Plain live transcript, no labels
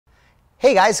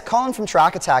Hey guys, Colin from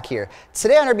Track Attack here.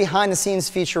 Today on our behind the scenes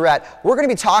featurette, we're going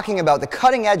to be talking about the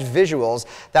cutting edge visuals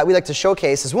that we like to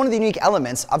showcase as one of the unique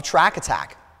elements of Track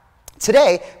Attack.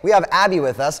 Today, we have Abby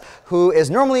with us, who is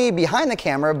normally behind the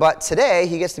camera, but today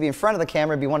he gets to be in front of the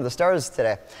camera and be one of the stars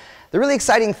today. The really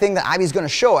exciting thing that Abby's going to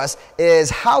show us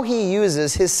is how he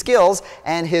uses his skills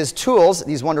and his tools,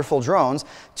 these wonderful drones,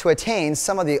 to attain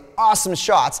some of the awesome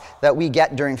shots that we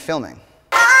get during filming.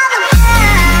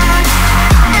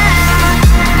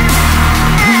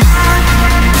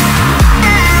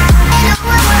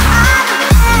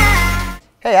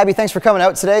 Hey Abby, thanks for coming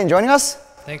out today and joining us.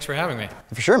 Thanks for having me.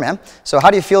 For sure, man. So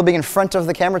how do you feel being in front of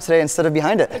the camera today instead of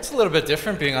behind it? It's a little bit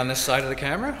different being on this side of the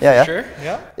camera, yeah. Sure,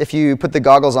 yeah. If you put the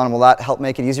goggles on, will that help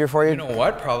make it easier for you? You know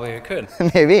what? Probably it could.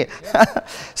 Maybe. Yeah.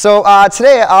 So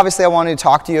today, obviously, I wanted to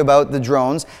talk to you about the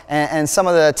drones and some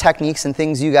of the techniques and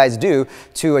things you guys do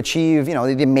to achieve, you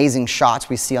know, the amazing shots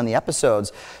we see on the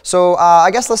episodes. So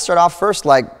I guess let's start off first,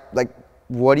 like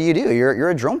what do you do? You're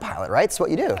a drone pilot, right? That's what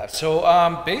you do.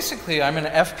 So basically, I'm an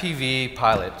FPV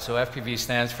pilot. So FPV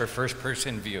stands for first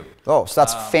person view. Oh, so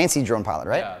that's fancy drone pilot,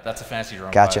 right? Yeah, that's a fancy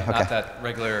drone gotcha, pilot. okay. Not that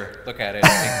regular look at it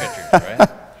and take pictures,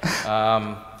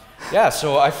 right? Yeah,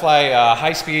 so I fly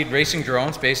high-speed racing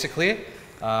drones, basically.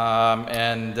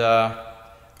 And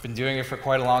been doing it for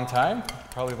quite a long time,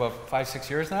 probably about 5-6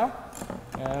 years now.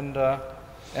 And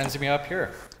ends me up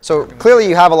here. So clearly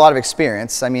you have a lot of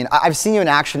experience. I mean, I've seen you in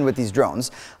action with these drones.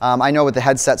 I know with the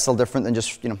headset's still different than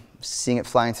just, you know, seeing it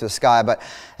flying through the sky, but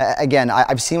again,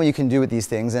 I've seen what you can do with these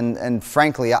things, and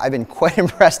frankly, I've been quite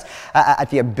impressed at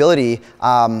the ability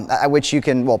at which you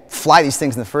can, well, fly these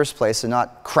things in the first place and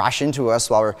not crash into us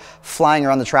while we're flying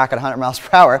around the track at 100 miles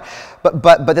per hour,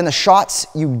 but then the shots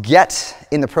you get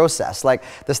in the process, like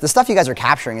the stuff you guys are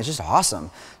capturing is just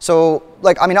awesome. So,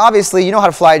 like, I mean, obviously, you know how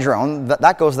to fly a drone,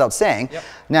 that goes without saying. Yep.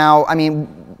 Now, I mean,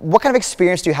 what kind of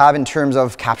experience do you have in terms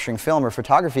of capturing film or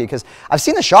photography? Because I've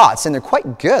seen the shots and they're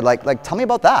quite good. Like tell me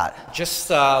about that. Just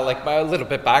like a little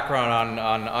bit background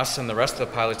on us and the rest of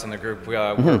the pilots in the group.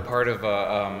 We're part of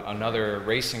another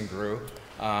racing group,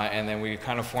 and then we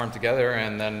kind of formed together,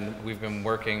 and then we've been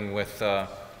working with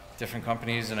different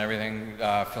companies and everything,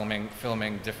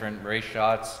 filming different race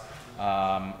shots,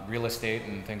 real estate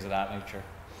and things of that nature.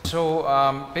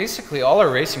 So basically all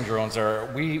our racing drones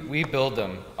we build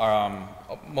them.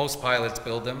 Most pilots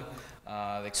build them.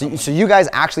 So you guys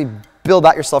actually build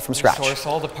that yourself from scratch? We source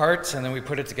all the parts and then we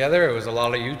put it together. It was a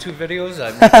lot of YouTube videos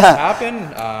that made this happen.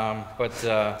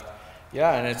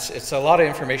 Yeah, and it's a lot of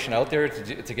information out there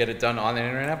to get it done on the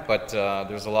internet, but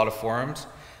there's a lot of forums.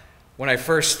 When I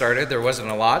first started, there wasn't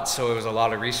a lot, so it was a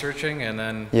lot of researching, and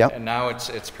then and now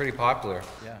it's pretty popular.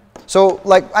 Yeah. So,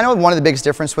 like, I know one of the biggest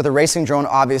difference with a racing drone,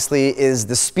 obviously, is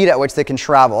the speed at which they can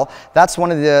travel. That's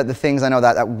one of the things I know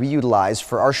that we utilize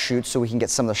for our shoots so we can get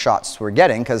some of the shots we're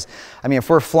getting. Because, I mean, if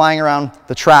we're flying around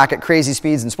the track at crazy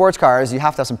speeds in sports cars, you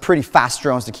have to have some pretty fast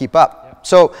drones to keep up. Yep.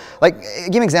 So, like,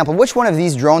 give me an example. Which one of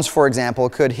these drones, for example,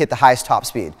 could hit the highest top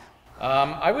speed?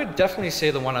 I would definitely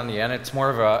say the one on the end. It's more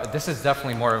of this is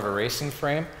definitely more of a racing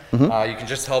frame. You can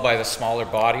just tell by the smaller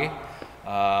body.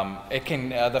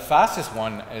 The fastest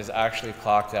one is actually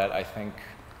clocked at, I think,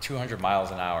 200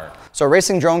 miles an hour. So a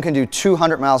racing drone can do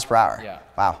 200 miles per hour? Yeah.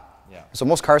 Wow. Yeah. So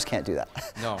most cars can't do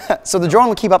that? No. So the drone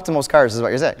will keep up to most cars is what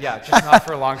you're saying? Yeah, just not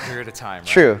for a long period of time. Right?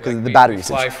 True, because the battery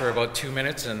usage. We fly for about 2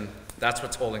 minutes, and that's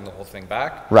what's holding the whole thing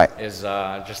back. Right. Is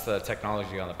just the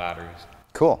technology on the batteries.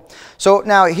 Cool. So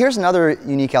now here's another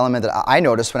unique element that I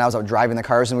noticed when I was out driving the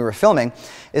cars and we were filming,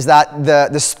 is that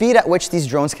the speed at which these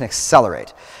drones can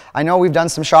accelerate. I know we've done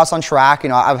some shots on track. You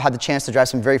know, I've had the chance to drive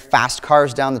some very fast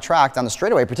cars down the track, down the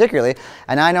straightaway particularly,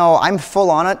 and I know I'm full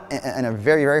on it in a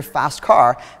very, very fast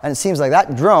car, and it seems like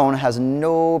that drone has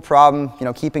no problem, you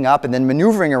know, keeping up and then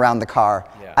maneuvering around the car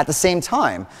at the same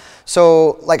time.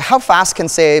 So, like, how fast can,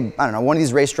 say, I don't know, one of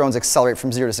these race drones accelerate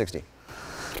from 0 to 60?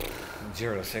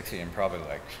 0 to 60 in probably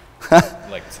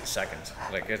like seconds.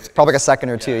 Like it's probably like a second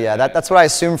or two. Yeah, that's what I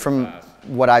assume from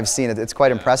what I've seen. It's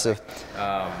quite impressive.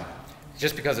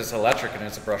 Just because it's electric and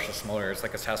it's a brushless motor, it's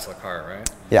like a Tesla car, right?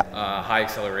 Yeah. High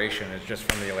acceleration is just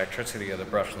from the electricity of the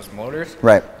brushless motors.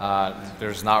 Right.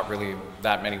 There's not really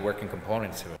that many working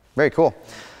components to it. Very cool.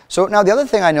 So now the other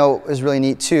thing I know is really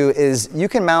neat too is you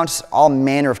can mount all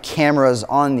manner of cameras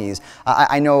on these.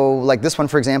 I know, like this one,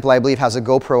 for example, I believe has a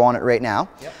GoPro on it right now.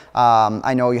 Yep.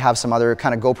 I know you have some other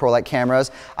kind of GoPro-like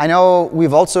cameras. I know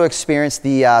we've also experienced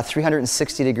the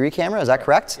 360-degree camera, is that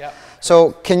correct? Yeah.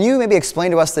 So can you maybe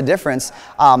explain to us the difference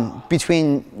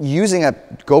between using a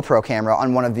GoPro camera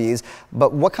on one of these,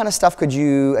 but what kind of stuff could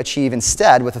you achieve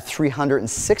instead with a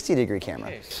 360-degree camera?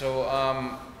 Okay,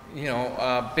 so You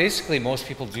know, basically most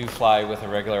people do fly with a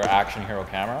regular Action Hero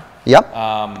camera. Yep.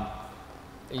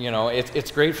 You know,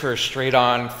 it's great for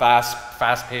straight-on,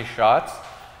 fast-paced shots.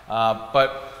 But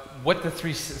what the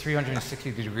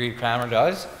 360-degree camera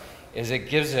does is it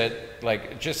gives it,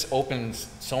 like, it just opens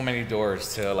so many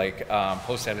doors to, like,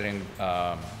 post-editing,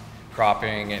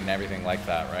 cropping, and everything like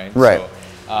that, right? Right.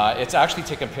 So it's actually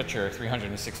taking a picture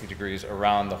 360 degrees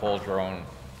around the whole drone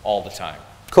all the time.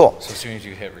 Cool. So as soon as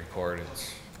you hit record,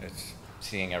 it's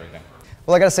seeing everything.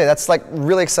 Well, I gotta say, that's like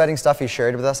really exciting stuff you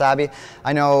shared with us, Abby.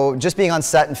 I know just being on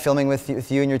set and filming with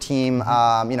you and your team,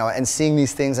 you know, and seeing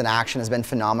these things in action has been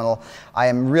phenomenal. I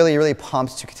am really, really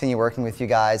pumped to continue working with you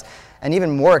guys, and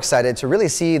even more excited to really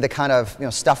see the kind of, you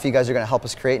know, stuff you guys are gonna help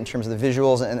us create in terms of the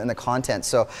visuals and the content.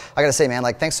 So I gotta say, man,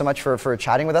 like, thanks so much for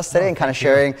chatting with us today and kind of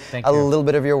sharing a little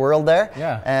bit of your world there.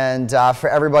 Yeah. And for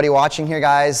everybody watching here,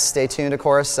 guys, stay tuned, of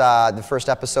course. The first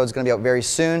episode is gonna be out very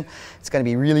soon. It's going to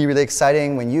be really, really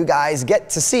exciting when you guys get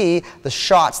to see the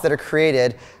shots that are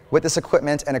created with this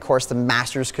equipment and, of course, the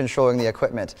masters controlling the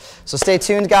equipment. So stay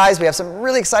tuned, guys. We have some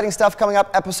really exciting stuff coming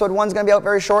up. Episode 1 is going to be out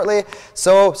very shortly.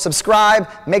 So subscribe.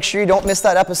 Make sure you don't miss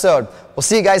that episode. We'll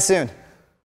see you guys soon.